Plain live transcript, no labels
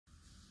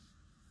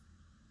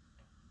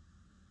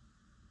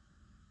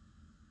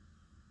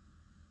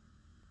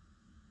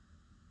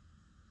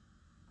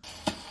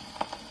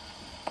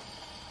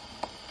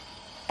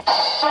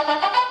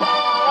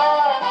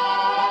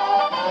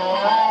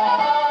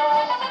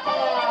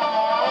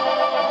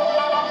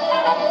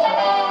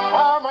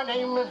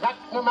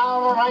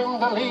McNamara, I'm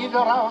the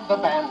leader of the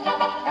band,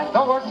 and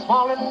though we're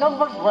small in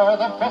numbers, we're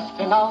the best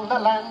in all the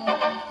land.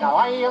 Now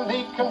I am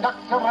the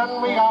conductor,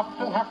 and we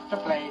often have to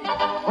play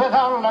with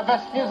all the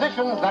best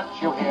musicians that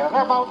you hear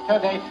about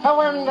today. And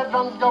when the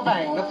drums go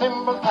bang, the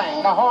cymbals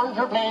clang, the horns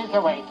will blaze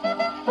away.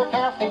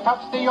 McCarthy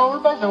pops the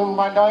old bassoon,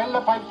 while Doyle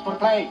the pipes will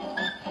play.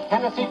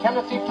 Tennessee,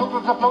 Tennessee,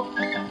 tootles the flute,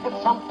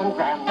 it's something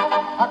grand.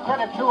 A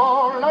credit to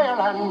old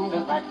Ireland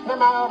is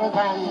McNamara's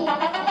band.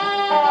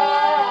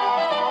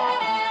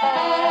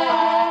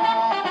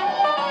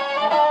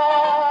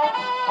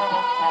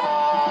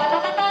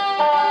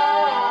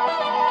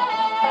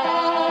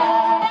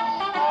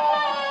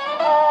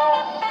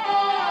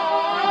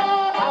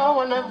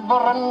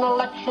 And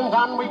elections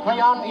on, we play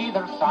on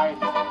either side.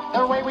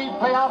 The way we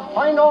play our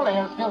fine old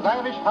airs fills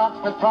Irish hearts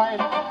with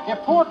pride.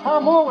 If poor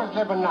Tom Moore was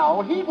living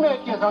now, he'd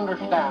make yous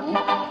understand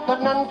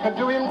that none could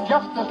do him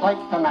justice like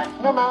the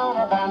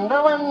McNamara band.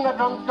 When the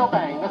drums go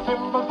bang, the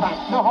cymbals clank,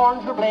 the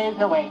horns will blaze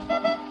away.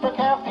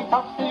 McCarthy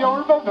pops the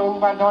old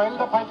bassoon, while Doyle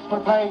the pipes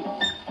will play.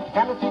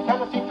 Tennessee,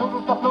 Tennessee,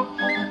 tootles the flute,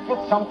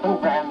 it's something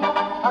grand.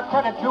 A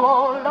credit to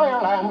old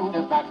Ireland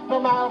is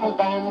McNamara's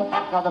band.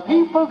 Now the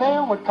people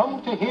there would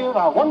come to hear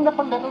our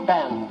wonderful little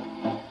band.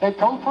 They'd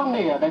come from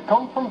near, they'd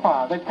come from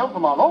far, they'd come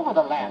from all over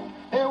the land.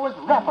 There was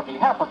Rafferty,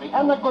 Hafferty,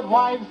 and the good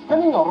wives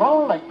spinning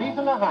around like bees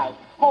in a hive.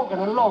 Hogan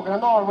and Logan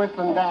and all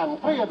Whistling Dan,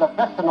 three of the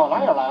best in all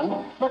Ireland.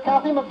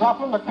 McCarthy,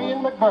 McLaughlin,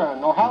 McBean,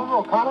 McByrne,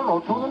 O'Halloran, O'Connor,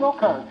 O'Toole,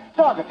 O'Kern,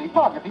 Dougherty,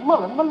 Fogarty,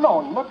 Mullen,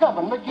 Malone,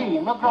 McGovern, McGee,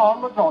 McGraw,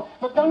 McGraw,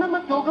 McDonough,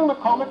 McDougall,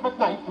 McCormick,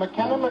 McKnight,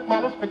 McKenna,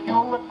 McManus,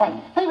 McHugh, McFife.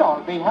 They'd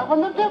all be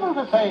having the devil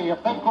to say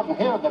if they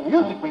couldn't hear the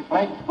music we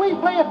play. We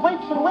play at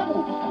wakes and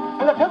weddings,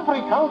 and at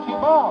every county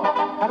ball,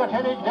 and at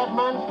any dead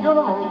man's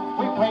funeral.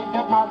 We played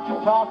Dead March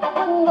and Talk.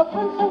 When the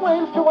Prince of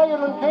Wales to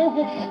Ireland came,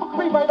 he shook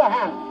me by the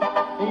hand.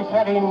 He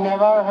said he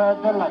never heard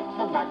the likes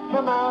of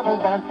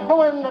McNamara's band. But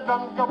when the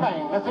drums go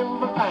bang, the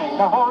cymbals clang,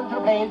 the horns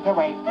will blaze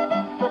away.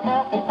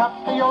 McCarthy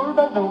pops the old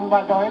bassoon,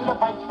 while Doyle the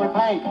pipes will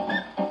play.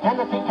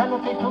 Tennessee,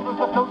 Tennessee, tootles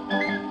the flute,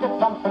 it's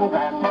something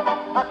grand.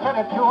 A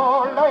credit to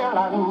old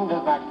Ireland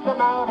is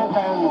McNamara's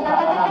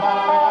band.